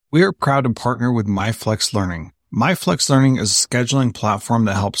We are proud to partner with MyFlex Learning. MyFlex Learning is a scheduling platform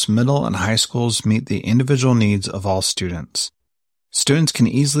that helps middle and high schools meet the individual needs of all students. Students can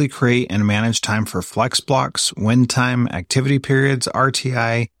easily create and manage time for flex blocks, win time, activity periods,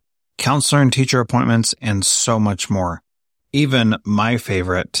 RTI, counselor and teacher appointments, and so much more. Even my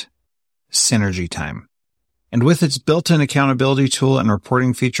favorite, synergy time. And with its built-in accountability tool and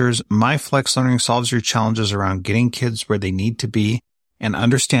reporting features, MyFlex Learning solves your challenges around getting kids where they need to be and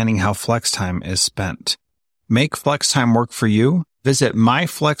understanding how flex time is spent. Make flex time work for you. Visit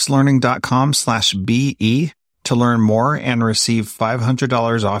myflexlearning.com/BE to learn more and receive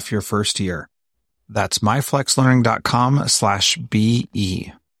 $500 off your first year. That's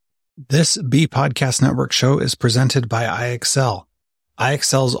myflexlearning.com/BE. This B Podcast Network show is presented by iExcel.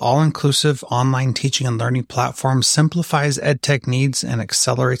 iExcel's all-inclusive online teaching and learning platform simplifies edtech needs and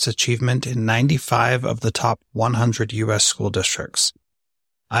accelerates achievement in 95 of the top 100 U.S. school districts.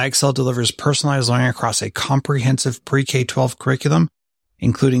 iExcel delivers personalized learning across a comprehensive pre-K-12 curriculum,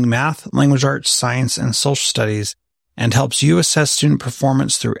 including math, language arts, science, and social studies, and helps you assess student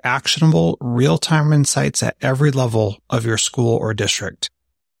performance through actionable, real-time insights at every level of your school or district.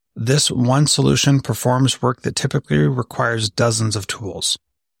 This one solution performs work that typically requires dozens of tools.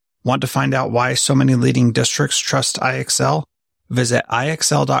 Want to find out why so many leading districts trust iExcel? Visit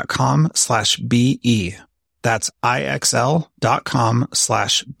iexcel.com/BE. That's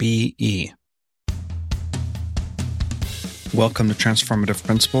iexcel.com/BE. Welcome to Transformative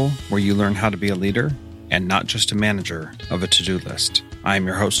Principal, where you learn how to be a leader and not just a manager of a to-do list. I am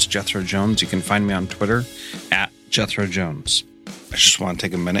your host, Jethro Jones. You can find me on Twitter at Jethro Jones. I just want to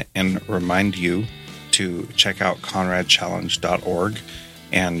take a minute and remind you to check out conradchallenge.org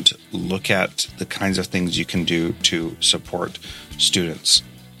and look at the kinds of things you can do to support students.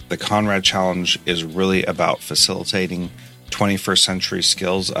 The Conrad Challenge is really about facilitating 21st century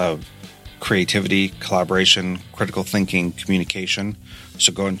skills of creativity, collaboration, critical thinking, communication.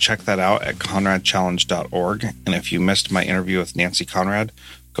 So go and check that out at conradchallenge.org. And if you missed my interview with Nancy Conrad,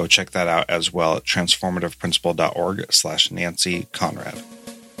 go check that out as well at transformativeprincipal.org/Nancy Conrad.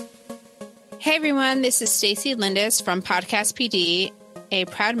 Hey everyone, this is Stacy Lindis from Podcast PD, a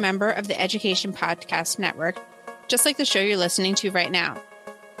proud member of the Education Podcast Network, just like the show you're listening to right now.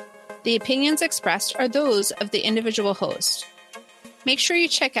 The opinions expressed are those of the individual host. Make sure you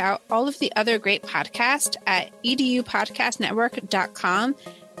check out all of the other great podcasts at edupodcastnetwork.com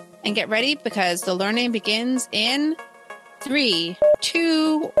and get ready because the learning begins in 3,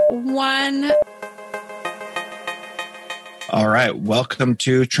 2, 1. All right. Welcome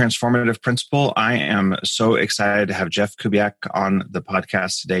to Transformative Principal. I am so excited to have Jeff Kubiak on the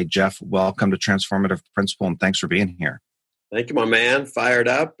podcast today. Jeff, welcome to Transformative Principal, and thanks for being here. Thank you, my man. Fired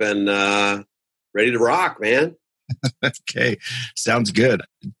up and ready to rock, man. Okay. Sounds good.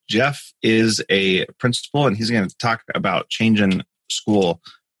 Jeff is a principal, and he's going to talk about changing school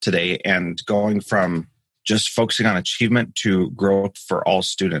today and going from just focusing on achievement to growth for all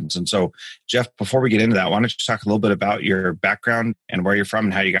students. And so, Jeff, before we get into that, why don't you talk a little bit about your background and where you're from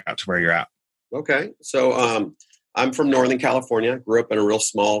and how you got to where you're at? Okay. So I'm from Northern California. Grew up in a real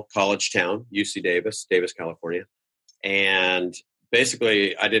small college town, UC Davis, California. And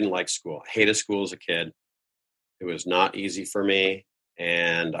basically, I didn't like school. I hated school as a kid. It was not easy for me.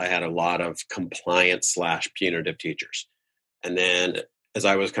 And I had a lot of compliant/punitive teachers. And then as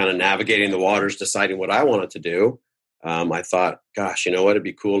I was kind of navigating the waters, deciding what I wanted to do, I thought, gosh, you know what? It'd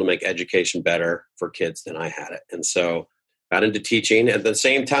be cool to make education better for kids than I had it. And so got into teaching. At the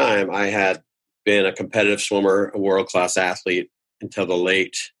same time, I had been a competitive swimmer, a world-class athlete until the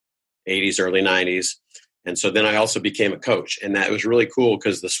late 80s, early 90s. And so then I also became a coach. And that was really cool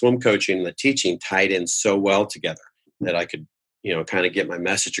because the swim coaching and the teaching tied in so well together that I could, kind of get my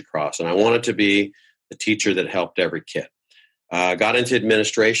message across. And I wanted to be the teacher that helped every kid. Got into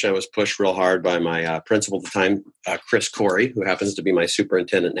administration. I was pushed real hard by my principal at the time, Chris Corey, who happens to be my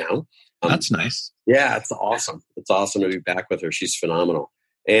superintendent now. That's nice. Yeah, it's awesome. It's awesome to be back with her. She's phenomenal.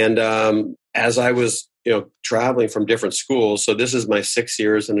 And as I was, traveling from different schools, so this is my 6th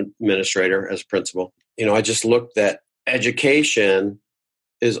year as an administrator, as a principal. I just looked at education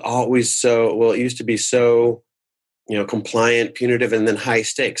is always it used to be so, compliant, punitive, and then high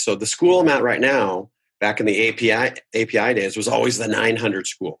stakes. So the school I'm at right now, back in the API days, was always the 900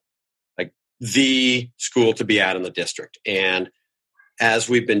 school, like the school to be at in the district. And as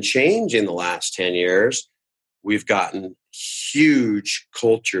we've been changing the last 10 years, we've gotten huge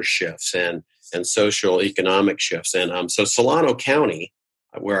culture shifts and social economic shifts. And so Solano County,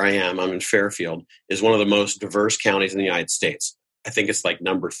 where I am, I'm in Fairfield, is one of the most diverse counties in the United States. I think it's like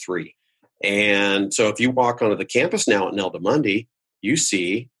number 3. And so if you walk onto the campus now at Nelda Mundy, you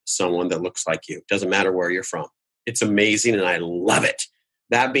see someone that looks like you. Doesn't matter where you're from. It's amazing and I love it.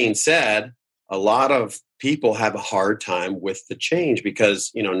 That being said, a lot of people have a hard time with the change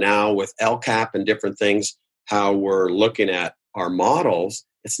because, now with LCAP and different things, how we're looking at our models,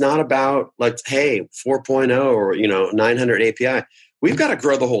 it's not about hey, 4.0 or, 900 API. We've got to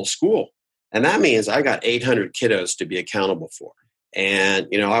grow the whole school. And that means I got 800 kiddos to be accountable for. And,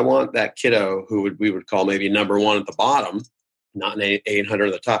 I want that kiddo who we would call maybe number one at the bottom, not an 800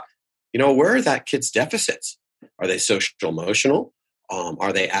 at the top. Where are that kid's deficits? Are they social emotional?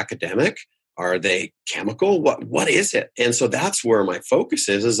 Are they academic? Are they chemical? What is it? And so that's where my focus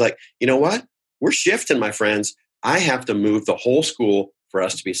is like, you know what? We're shifting, my friends. I have to move the whole school for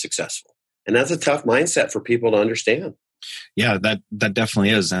us to be successful. And that's a tough mindset for people to understand. Yeah, that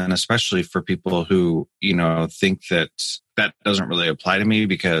definitely is. And especially for people who, think that doesn't really apply to me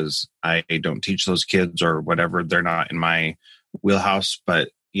because I don't teach those kids or whatever. They're not in my wheelhouse. But,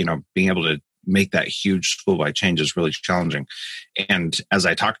 being able to make that huge school-wide change is really challenging. And as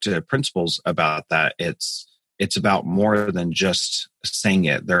I talk to principals about that, it's about more than just saying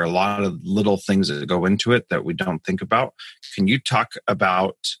it. There are a lot of little things that go into it that we don't think about. Can you talk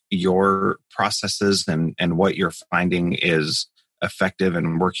about your processes and what you're finding is effective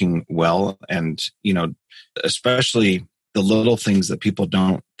and working well? And, especially the little things that people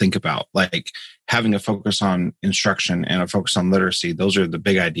don't think about, like having a focus on instruction and a focus on literacy. Those are the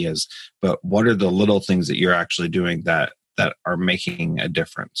big ideas. But what are the little things that you're actually doing that are making a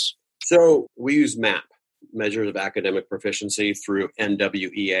difference? So we use MAP, Measures of Academic Proficiency, through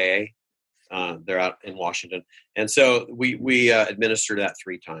NWEAA. They're out in Washington. And so we administer that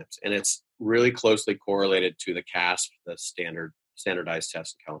 3 times. And it's really closely correlated to the CASP, the standardized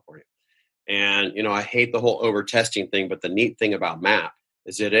test in California. And, I hate the whole over-testing thing, but the neat thing about MAP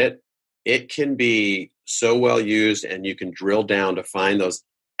is that it can be so well used and you can drill down to find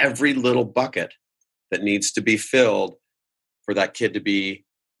every little bucket that needs to be filled for that kid to be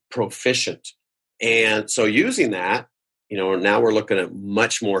proficient. And so using that, now we're looking at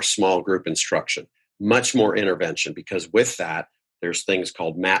much more small group instruction, much more intervention, because with that, there's things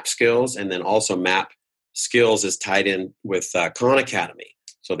called MAP skills. And then also MAP skills is tied in with Khan Academy.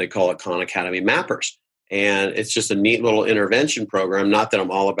 So they call it Khan Academy Mappers. And it's just a neat little intervention program. Not that I'm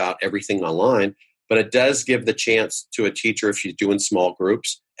all about everything online, but it does give the chance to a teacher, if she's doing small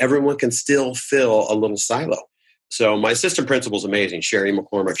groups, everyone can still fill a little silo. So my assistant principal is amazing, Sherry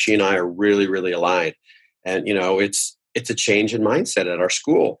McCormick. She and I are really, really aligned. And, it's a change in mindset at our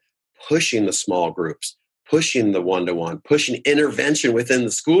school, pushing the small groups, pushing the one-to-one, pushing intervention within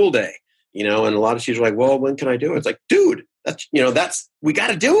the school day, and a lot of teachers are like, well, when can I do it? It's like, dude, we got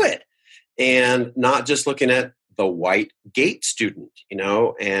to do it. And not just looking at the white gate student,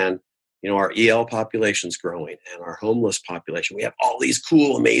 and, our EL population's growing and our homeless population. We have all these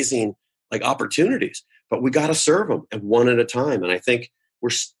cool, amazing opportunities, but we got to serve them and one at a time. And I think we're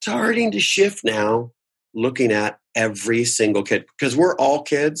starting to shift now, looking at every single kid, because we're all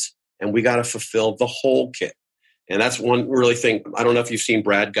kids and we got to fulfill the whole kid. And that's one really thing. I don't know if you've seen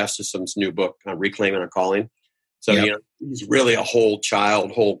Brad Gustafson's new book, Reclaiming Our Calling. So, yep. He's really a whole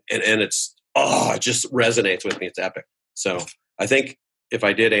child, and it's, it just resonates with me. It's epic. So I think if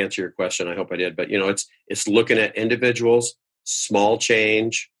I did answer your question, I hope I did, but it's looking at individuals, small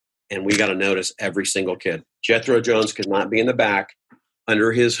change, and we got to notice every single kid. Jethro Jones could not be in the back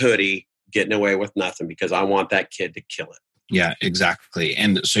under his hoodie getting away with nothing, because I want that kid to kill it. Yeah, exactly.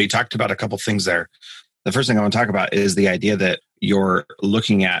 And so you talked about a couple things there. The first thing I want to talk about is the idea that you're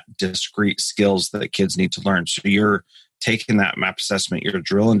looking at discrete skills that kids need to learn. So you're taking that MAP assessment, you're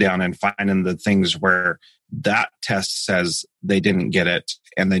drilling down and finding the things where that test says they didn't get it.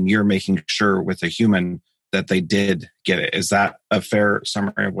 And then you're making sure with a human that they did get it. Is that a fair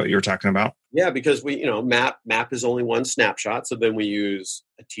summary of what you're talking about? Yeah, because we, MAP is only one snapshot. So then we use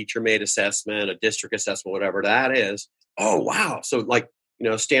a teacher-made assessment, a district assessment, whatever that is. Oh, wow. So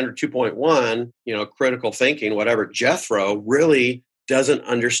standard 2.1, critical thinking, whatever, Jethro really doesn't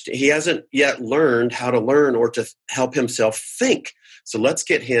understand. He hasn't yet learned how to learn or to help himself think. So let's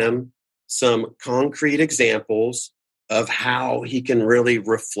get him some concrete examples of how he can really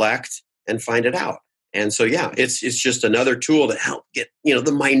reflect and find it out. And so, it's just another tool to help get,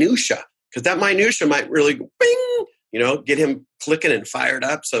 the minutia, because that minutia might really, bing, get him clicking and fired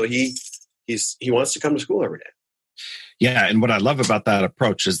up. So he wants to come to school every day. Yeah. And what I love about that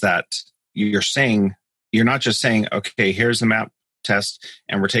approach is that you're not just saying, okay, here's the MAP test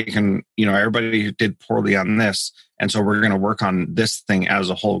and we're taking, everybody who did poorly on this. And so we're going to work on this thing as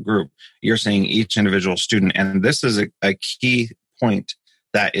a whole group. You're saying each individual student. And this is a key point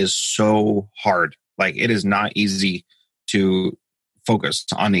that is so hard. Like, it is not easy to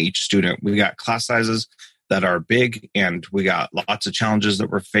focused on each student. We got class sizes that are big and we got lots of challenges that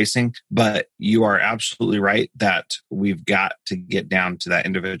we're facing, but you are absolutely right that we've got to get down to that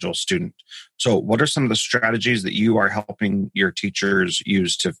individual student. So what are some of the strategies that you are helping your teachers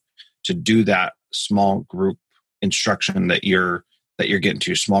use to do that small group instruction that you're getting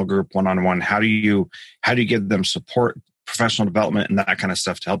to, small group one-on-one? How do you give them support, professional development, and that kind of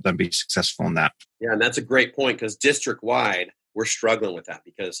stuff to help them be successful in that? Yeah, and that's a great point, because district-wide, we're struggling with that,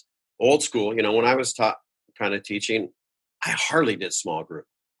 because old school, when I was kind of teaching, I hardly did small group.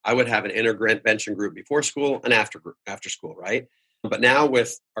 I would have an intervention group before school and after school, right? But now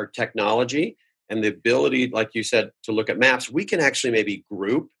with our technology and the ability, like you said, to look at maps, we can actually maybe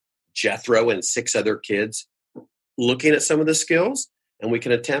group Jethro and 6 other kids looking at some of the skills, and we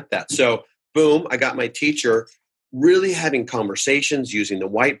can attempt that. So boom, I got my teacher really having conversations, using the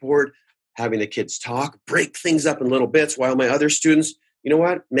whiteboard, having the kids talk, break things up in little bits, while my other students,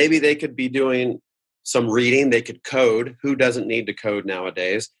 maybe they could be doing some reading, they could code. Who doesn't need to code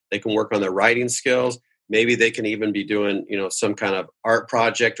nowadays? They can work on their writing skills. Maybe they can even be doing, some kind of art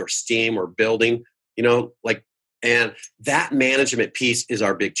project or STEAM or building, and that management piece is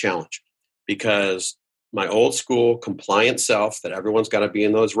our big challenge, because my old school compliant self that everyone's got to be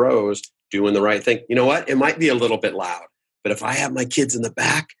in those rows doing the right thing. You know what? It might be a little bit loud, but if I have my kids in the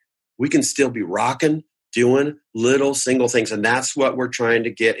back, we can still be rocking, doing little single things. And that's what we're trying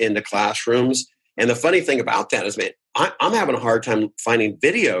to get into classrooms. And the funny thing about that is, man, I'm having a hard time finding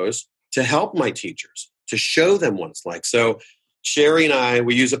videos to help my teachers, to show them what it's like. So Sherry and I,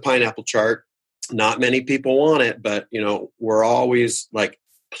 we use a pineapple chart. Not many people want it, but, we're always like,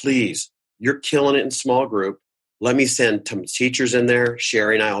 please, you're killing it in small group. Let me send some teachers in there.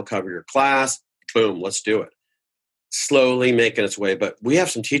 Sherry and I will cover your class. Boom, let's do it. Slowly making its way. But we have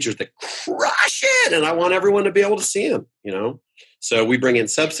some teachers that crush it, and I want everyone to be able to see them, So we bring in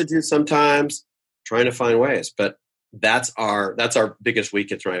substitutes sometimes, trying to find ways. But that's our biggest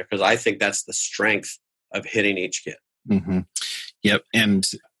weakness, right? Because I think that's the strength of hitting each kid. Mm-hmm. Yep. And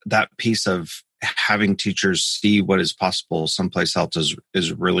that piece of having teachers see what is possible someplace else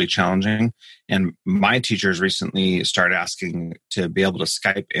is really challenging. And my teachers recently started asking to be able to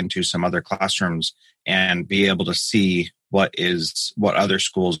Skype into some other classrooms and be able to see what other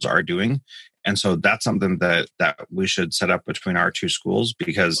schools are doing. And so that's something that we should set up between our 2 schools,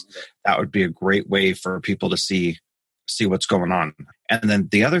 because that would be a great way for people to see what's going on. And then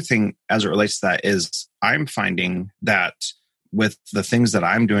the other thing as it relates to that is I'm finding that with the things that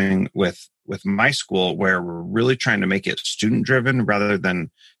I'm doing with my school, where we're really trying to make it student driven rather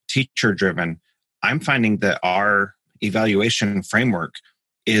than teacher driven, I'm finding that our evaluation framework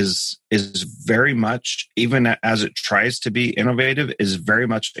is very much, even as it tries to be innovative, is very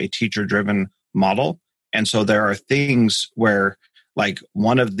much a teacher driven model. And so there are things where, like,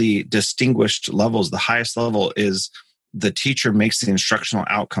 one of the distinguished levels, the highest level, is the teacher makes the instructional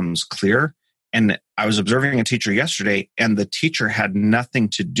outcomes clear. And I was observing a teacher yesterday, and the teacher had nothing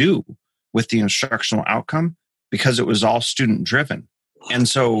to do with the instructional outcome because it was all student driven. And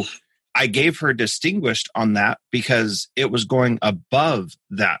so I gave her distinguished on that because it was going above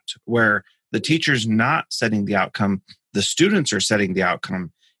that, where the teacher's not setting the outcome, the students are setting the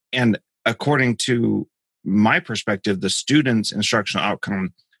outcome. And according to my perspective, the students' instructional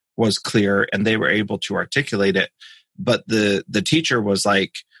outcome was clear and they were able to articulate it. But the teacher was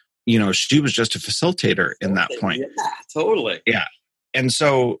like, she was just a facilitator in that point. Yeah, totally. Yeah. And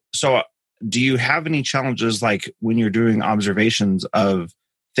so do you have any challenges, like when you're doing observations of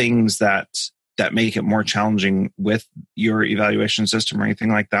things that make it more challenging with your evaluation system or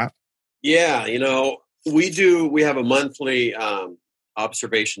anything like that? Yeah, we have a monthly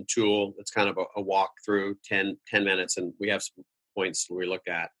observation tool that's kind of a walkthrough, 10 minutes, and we have some points we look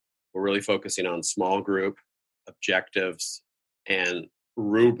at. We're really focusing on small group objectives and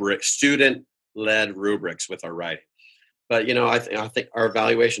student-led rubrics with our writing. But, I think our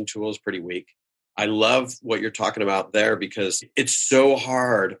evaluation tool is pretty weak. I love what you're talking about there, because it's so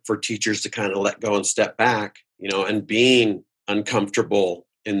hard for teachers to kind of let go and step back, and being uncomfortable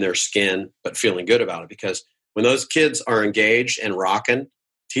in their skin, but feeling good about it. Because when those kids are engaged and rocking,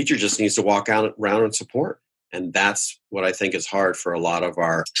 teacher just needs to walk out around and support. And that's what I think is hard for a lot of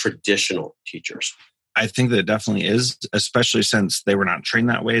our traditional teachers. I think that it definitely is, especially since they were not trained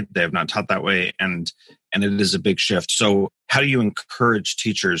that way. They have not taught that way. And it is a big shift. So how do you encourage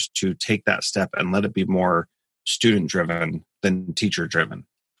teachers to take that step and let it be more student driven than teacher driven?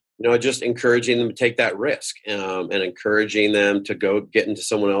 Just encouraging them to take that risk, and encouraging them to go get into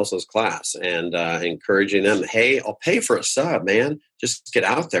someone else's class, and encouraging them, hey, I'll pay for a sub, man. Just get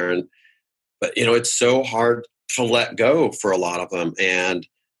out there. But it's so hard to let go for a lot of them. And,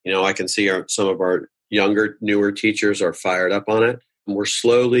 I can see some of our younger, newer teachers are fired up on it. We're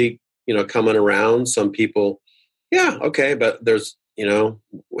slowly, coming around. Some people, yeah, okay. But there's,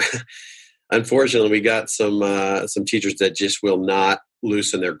 unfortunately, we got some teachers that just will not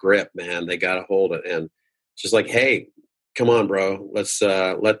loosen their grip, man. They got to hold it. And just like, hey, come on, bro. Let's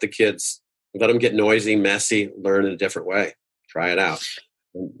let them get noisy, messy, learn in a different way. Try it out.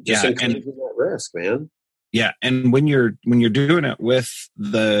 Just encouraging that risk, man. Yeah, and when you're doing it with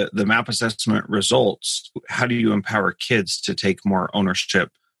the map assessment results, how do you empower kids to take more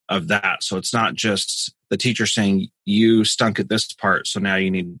ownership of that? So it's not just the teacher saying you stunk at this part, so now you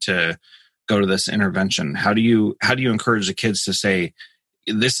need to go to this intervention. How do you encourage the kids to say,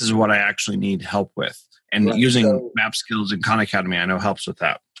 this is what I actually need help with? And right. Using map skills in Khan Academy, I know helps with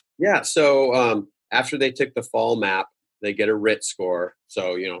that. Yeah. So after they took the fall map, they get a RIT score.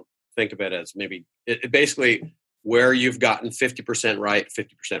 So, think of it as maybe it basically where you've gotten 50% right,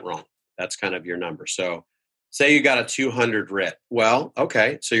 50% wrong. That's kind of your number. So say you got a 200 RIT. Well,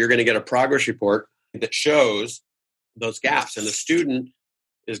 okay. So you're going to get a progress report that shows those gaps. And the student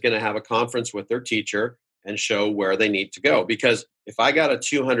is going to have a conference with their teacher and show where they need to go. Because if I got a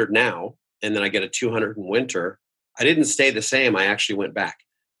 200 now and then I get a 200 in winter, I didn't stay the same. I actually went back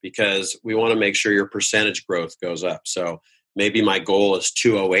because we want to make sure your percentage growth goes up. So maybe my goal is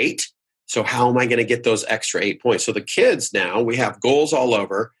 208. So how am I going to get those extra 8 points? So the kids now, we have goals all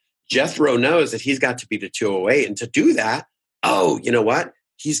over. Jethro knows that he's got to be to 208. And to do that, you know what?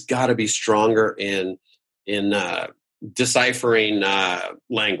 He's got to be stronger in deciphering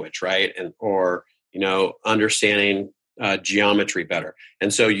language, right? Or understanding geometry better.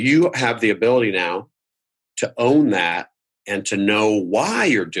 And so you have the ability now to own that and to know why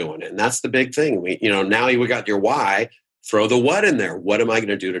you're doing it. And that's the big thing. Now we got your why, throw the what in there. What am I going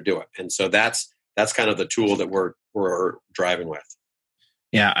to do to do it? And so that's kind of the tool that we're driving with.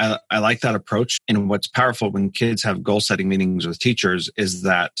 Yeah, I like that approach. And what's powerful when kids have goal setting meetings with teachers is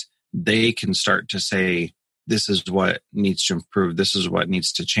that they can start to say, this is what needs to improve. This is what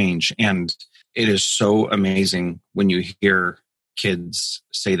needs to change. And it is so amazing when you hear kids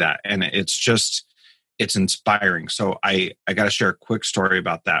say that. And it's inspiring. So I got to share a quick story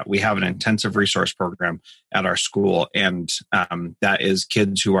about that. We have an intensive resource program at our school, and that is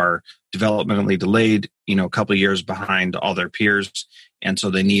kids who are developmentally delayed, a couple of years behind all their peers. And so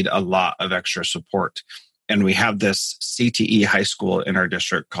they need a lot of extra support. And we have this CTE high school in our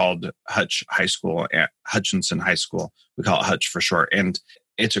district called Hutch High School, Hutchinson High School. We call it Hutch for short. And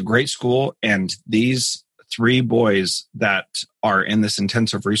it's a great school. And these 3 boys that are in this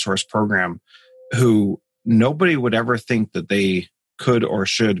intensive resource program, who nobody would ever think that they could or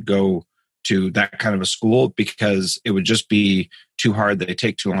should go to that kind of a school because it would just be too hard. They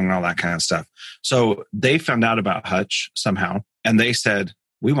take too long and all that kind of stuff. So they found out about Hutch somehow and they said,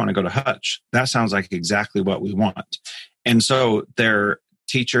 we want to go to Hutch. That sounds like exactly what we want. And so their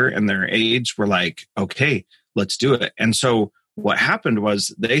teacher and their aides were like, okay, let's do it. And so what happened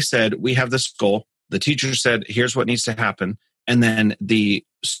was they said, we have this goal. The teacher said, here's what needs to happen. And then the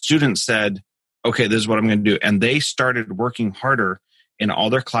student said, okay, this is what I'm going to do. And they started working harder in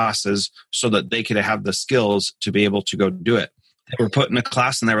all their classes so that they could have the skills to be able to go do it. They were put in a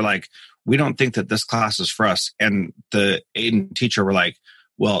class and they were like, we don't think that this class is for us. And the aide and teacher were like,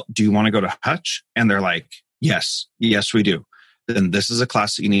 well, do you want to go to Hutch? And they're like, yes, we do. Then this is a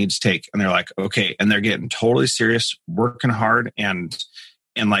class that you need to take. And they're like, okay. And they're getting totally serious, working hard. And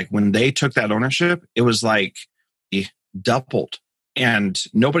like when they took that ownership, it was like doubled. And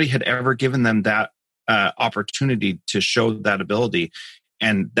nobody had ever given them that opportunity to show that ability.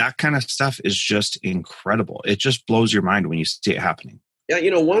 And that kind of stuff is just incredible. It just blows your mind when you see it happening. Yeah,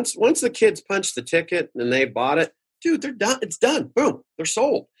 once the kids punch the ticket and they bought it, dude, they're done. It's done. Boom, they're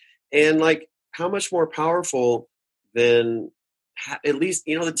sold. And like, how much more powerful than at least,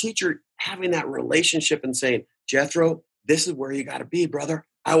 the teacher having that relationship and saying, Jethro, this is where you got to be, brother.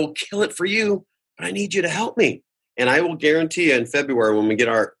 I will kill it for you, but I need you to help me. And I will guarantee you in February, when we get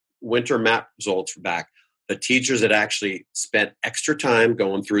our winter map results back, the teachers that actually spent extra time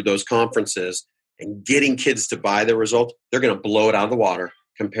going through those conferences and getting kids to buy the results, they're going to blow it out of the water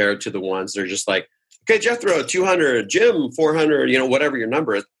compared to the ones they're just like, okay, Jethro, 200, Jim, 400, whatever your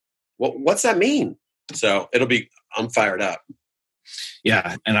number is. What's that mean? So I'm fired up.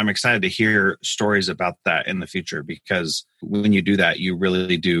 Yeah. And I'm excited to hear stories about that in the future, because when you do that, you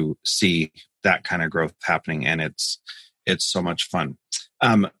really do see that kind of growth happening. And it's so much fun.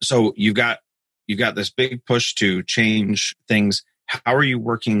 So you've got this big push to change things. How are you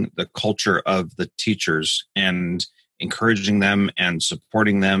working the culture of the teachers and encouraging them and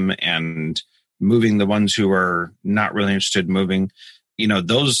supporting them and moving the ones who are not really interested in moving.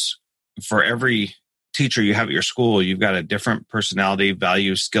 Those, for every teacher you have at your school, you've got a different personality,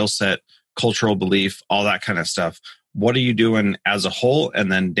 value, skill set, cultural belief, all that kind of stuff. What are you doing as a whole,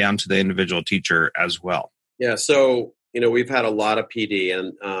 and then down to the individual teacher as well? Yeah. So, we've had a lot of PD,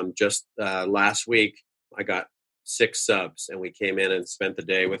 and just last week I got 6 subs, and we came in and spent the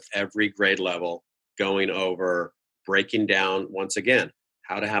day with every grade level going over, breaking down once again,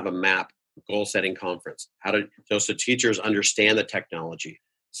 how to have a MAP goal setting conference, so teachers understand the technology.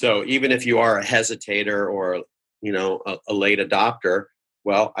 So even if you are a hesitator or, a late adopter,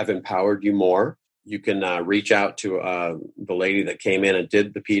 well, I've empowered you more. You can reach out to the lady that came in and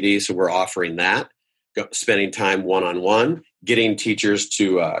did the PD. So we're offering that, spending time one-on-one, getting teachers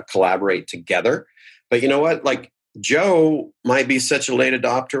to collaborate together. But you know what? Like, Joe might be such a late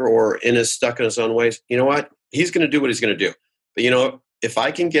adopter or stuck in his own ways. You know what? He's going to do what he's going to do. But, if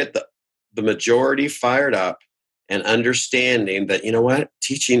I can get the majority fired up and understanding that, you know what,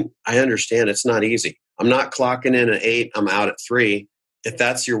 teaching, I understand it's not easy. I'm not clocking in at 8, I'm out at 3. If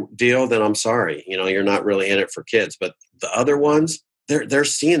that's your deal, then I'm sorry. You're not really in it for kids. But the other ones, they're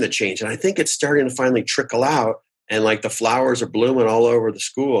seeing the change. And I think it's starting to finally trickle out. And like the flowers are blooming all over the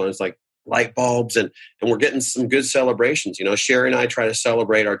school. And it's like light bulbs. And we're getting some good celebrations. Sherry and I try to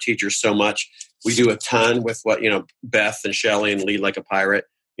celebrate our teachers so much. We do a ton with Beth and Shelley and Lead Like a Pirate,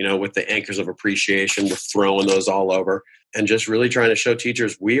 with the anchors of appreciation. We're throwing those all over and just really trying to show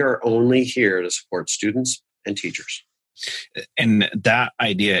teachers we are only here to support students and teachers. And that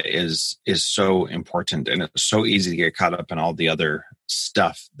idea is so important, and it's so easy to get caught up in all the other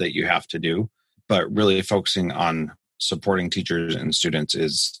stuff that you have to do. But really focusing on supporting teachers and students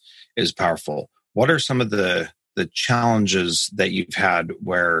is powerful. What are some of the challenges that you've had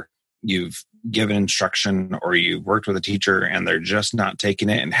where you've given instruction or you've worked with a teacher and they're just not taking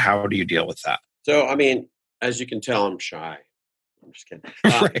it, and how do you deal with that? So, as you can tell, I'm shy. I'm just kidding.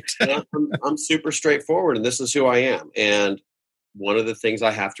 Right. I'm super straightforward, and this is who I am. And one of the things I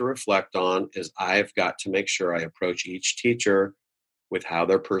have to reflect on is I've got to make sure I approach each teacher with how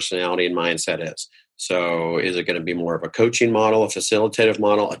their personality and mindset is. So is it going to be more of a coaching model, a facilitative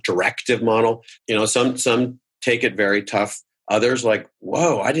model, a directive model? Some take it very tough. Others like,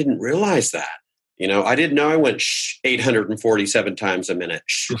 whoa, I didn't realize that. I didn't know I went 847 times a minute.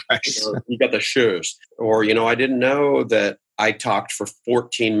 Right. You got the shoes. Or, I didn't know that I talked for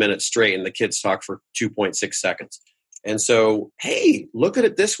 14 minutes straight and the kids talked for 2.6 seconds. And so, hey, look at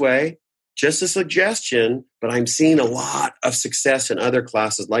it this way. Just a suggestion, but I'm seeing a lot of success in other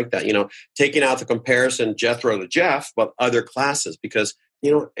classes like that. Taking out the comparison Jethro to Jeff, but other classes, because,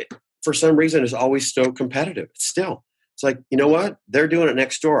 for some reason it's always so competitive. It's like, you know what? They're doing it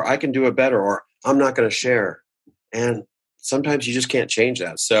next door. I can do it better, or I'm not going to share. And sometimes you just can't change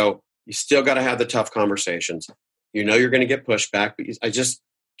that. So you still got to have the tough conversations. You're going to get pushback, but I just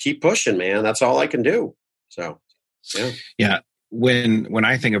keep pushing, man. That's all I can do. So, yeah. Yeah. When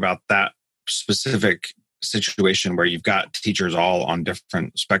I think about that specific situation where you've got teachers all on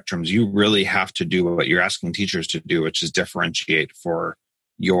different spectrums, you really have to do what you're asking teachers to do, which is differentiate for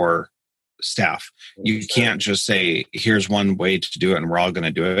your staff. You can't just say, here's one way to do it and we're all going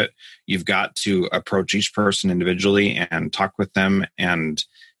to do it. You've got to approach each person individually and talk with them and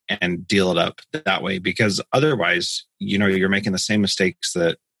deal it up that way, because otherwise, you're making the same mistakes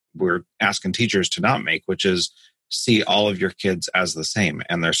that we're asking teachers to not make, which is see all of your kids as the same,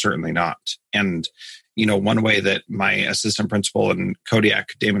 and they're certainly not. And one way that my assistant principal in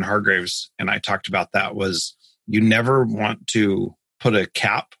Kubiak, Damon Hargraves, and I talked about that was you never want to put a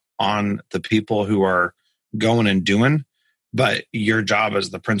cap on the people who are going and doing, but your job as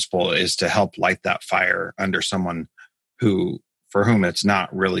the principal is to help light that fire under someone for whom it's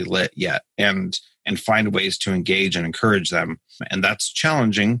not really lit yet, and find ways to engage and encourage them. And that's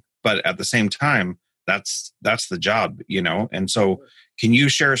challenging, but at the same time, that's the job, And so can you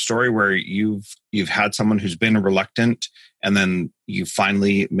share a story where you've had someone who's been reluctant and then you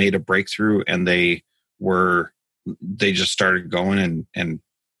finally made a breakthrough and they just started going and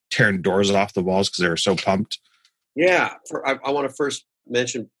tearing doors off the walls because they were so pumped? Yeah. I want to first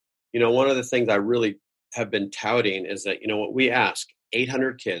mention, one of the things I really have been touting is that, what we ask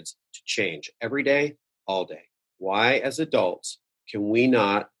 800 kids to change every day, all day. Why, as adults, can we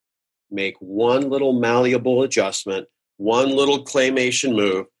not make one little malleable adjustment, one little claymation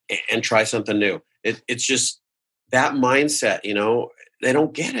move, and try something new? It's just that mindset, they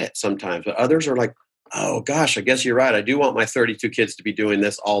don't get it sometimes. But others are like, oh, gosh, I guess you're right. I do want my 32 kids to be doing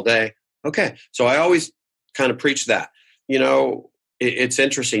this all day. Okay. So I always kind of preach that. It's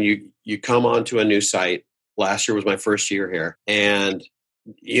interesting. You come onto a new site. Last year was my first year here. And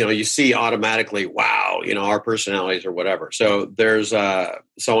you see automatically, wow, our personalities or whatever. So there's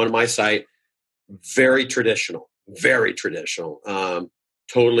someone on my site, very traditional,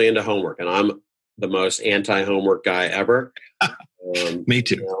 totally into homework. And I'm the most anti-homework guy ever. Me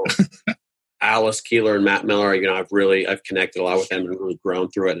too. Alice Keeler and Matt Miller, I've connected a lot with them and really grown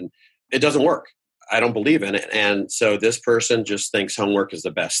through it. And it doesn't work. I don't believe in it. And so this person just thinks homework is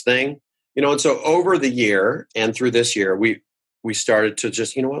the best thing, and so over the year and through this year, we started to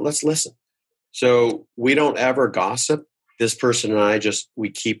just, let's listen. So we don't ever gossip. This person and I we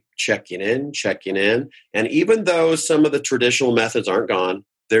keep checking in. And even though some of the traditional methods aren't gone,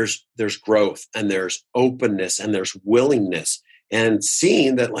 there's growth and there's openness and there's willingness and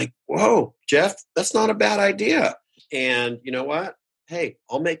seeing that like, whoa, Jeff, that's not a bad idea. And you know what? Hey,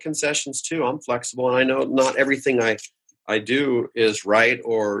 I'll make concessions too. I'm flexible. And I know not everything I do is right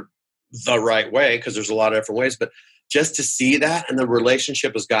or the right way, because there's a lot of different ways, but just to see that, and the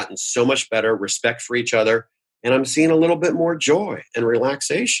relationship has gotten so much better, respect for each other. And I'm seeing a little bit more joy and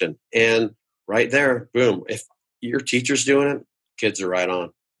relaxation. And right there, boom, if your teacher's doing it, kids are right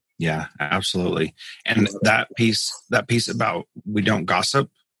on. Yeah, absolutely. And that piece about we don't gossip,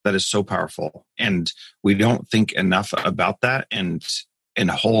 that is so powerful. And we don't think enough about that and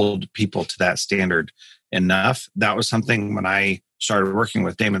hold people to that standard enough. That was something when I started working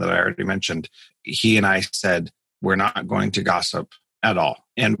with Damon that I already mentioned. He and I said, we're not going to gossip at all.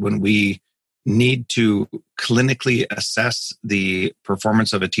 And when we need to clinically assess the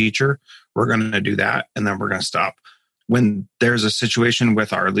performance of a teacher, we're going to do that. And then we're going to stop. When there's a situation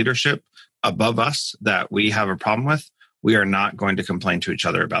with our leadership above us that we have a problem with, we are not going to complain to each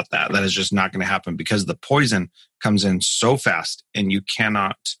other about that. That is just not going to happen, because the poison comes in so fast and you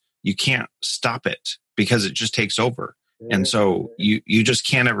can't stop it because it just takes over. And so you just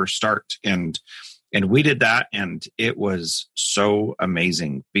can't ever start. And we did that, and it was so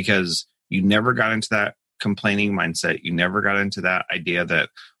amazing because you never got into that complaining mindset. You never got into that idea that,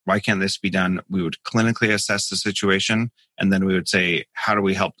 why can't this be done? We would clinically assess the situation, and then we would say, how do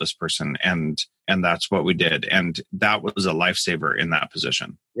we help this person? And that's what we did. And that was a lifesaver in that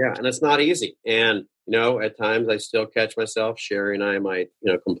position. Yeah. And it's not easy. And, at times I still catch myself. Sherry and I might,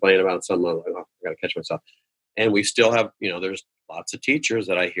 complain about something. I'm like, oh, I got to catch myself. And we still have, there's lots of teachers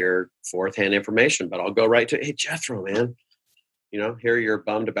that I hear fourth-hand information, but I'll go right to, hey, Jethro, man, here you're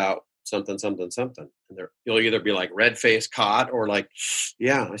bummed about something. And you'll either be like red face caught or like,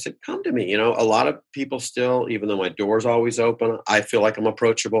 yeah. I said, come to me. A lot of people still, even though my door's always open, I feel like I'm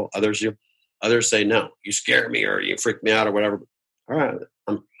approachable. Others say, no, you scare me or you freak me out or whatever. All right,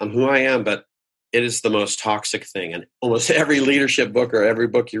 I'm who I am, but it is the most toxic thing. And almost every leadership book or every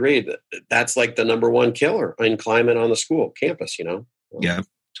book you read, that's like the number one killer in climate on the school campus, Yeah,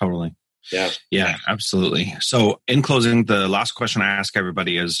 totally. Yeah, absolutely. So in closing, the last question I ask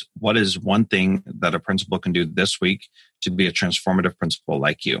everybody is, what is one thing that a principal can do this week to be a transformative principal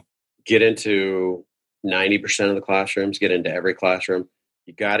like you? Get into 90% of the classrooms, get into every classroom.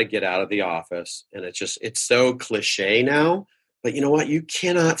 You got to get out of the office. And it's so cliche now, but you know what? You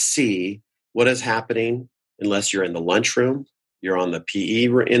cannot see what is happening unless you're in the lunchroom, you're on the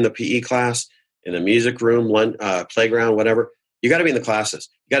in the PE class, in the music room, playground, whatever. You got to be in the classes.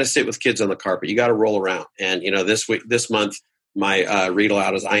 You got to sit with kids on the carpet. You got to roll around. And this month, my read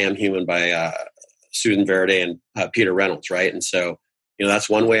aloud is "I Am Human" by Susan Verde and Peter Reynolds, right? And so that's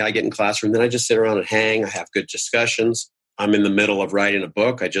one way I get in classroom. Then I just sit around and hang. I have good discussions. I'm in the middle of writing a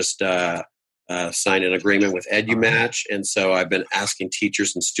book. I just signed an agreement with EduMatch. And so I've been asking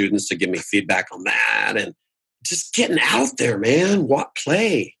teachers and students to give me feedback on that and just getting out there, man.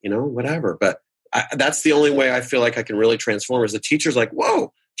 Play, whatever. But that's the only way I feel like I can really transform is the teacher's like,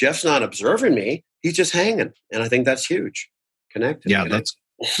 whoa, Jeff's not observing me. He's just hanging. And I think that's huge. Connected. Yeah,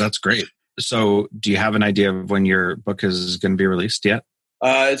 that's great. So do you have an idea of when your book is going to be released yet?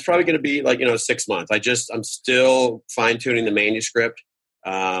 It's probably going to be 6 months. I'm still fine tuning the manuscript.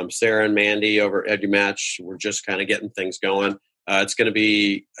 Sarah and Mandy over at EduMatch, we're just kind of getting things going. It's going to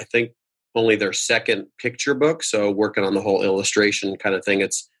be, I think, only their second picture book. So working on the whole illustration kind of thing.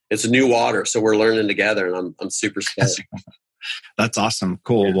 It's new water. So we're learning together, and I'm super stoked. That's awesome.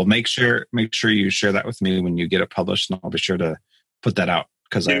 Cool. Yeah. Well, make sure you share that with me when you get it published, and I'll be sure to put that out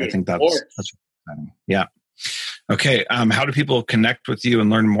because I think that's exciting. Yeah. Okay. How do people connect with you and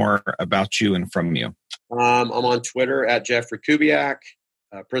learn more about you and from you? I'm on Twitter at Jeffrey Kubiak,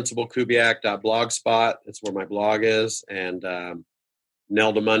 principalkubiak.blogspot. That's where my blog is. And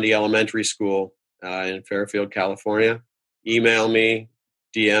Nelda Mundy Elementary School in Fairfield, California. Email me,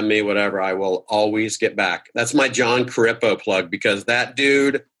 DM me, whatever. I will always get back. That's my John Carippo plug because that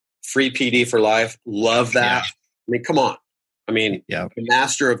dude, free PD for life, love that. Yeah. I mean, come on. I mean, the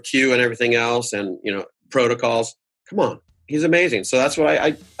master of Q and everything else and, protocols. Come on. He's amazing. So that's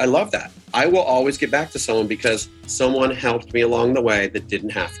why I love that. I will always get back to someone because someone helped me along the way that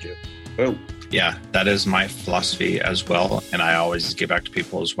didn't have to. Boom. Yeah, that is my philosophy as well. And I always get back to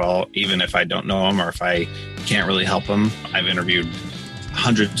people as well, even if I don't know them or if I can't really help them. I've interviewed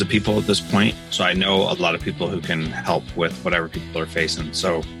hundreds of people at this point, so I know a lot of people who can help with whatever people are facing.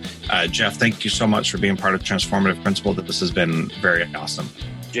 So, Jeff, thank you so much for being part of Transformative Principal. This has been very awesome.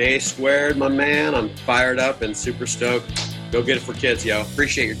 J squared, my man. I'm fired up and super stoked. Go get it for kids, yo.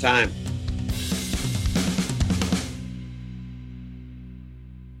 Appreciate your time.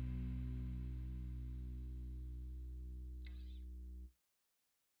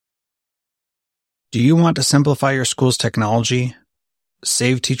 Do you want to simplify your school's technology,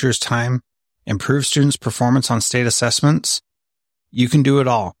 save teachers time, improve students' performance on state assessments? You can do it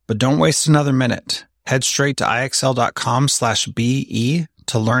all, but don't waste another minute. Head straight to ixl.com/BE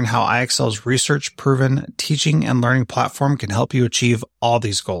to learn how IXL's research-proven teaching and learning platform can help you achieve all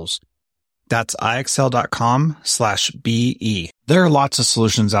these goals. That's ixl.com/BE. There are lots of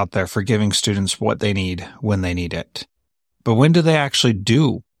solutions out there for giving students what they need when they need it. But when do they actually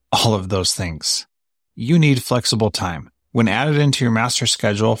do all of those things? You need flexible time. When added into your master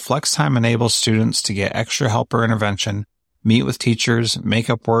schedule, Flex Time enables students to get extra help or intervention, meet with teachers, make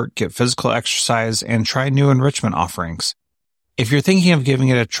up work, get physical exercise, and try new enrichment offerings. If you're thinking of giving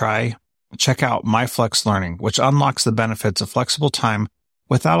it a try, check out MyFlex Learning, which unlocks the benefits of flexible time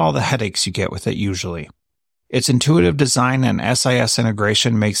without all the headaches you get with it usually. Its intuitive design and SIS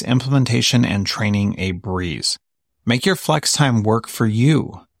integration makes implementation and training a breeze. Make your flex time work for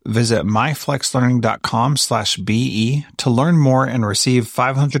you. Visit myflexlearning.com/BE to learn more and receive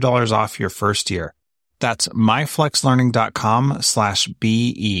 $500 off your first year. That's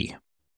myflexlearning.com/BE.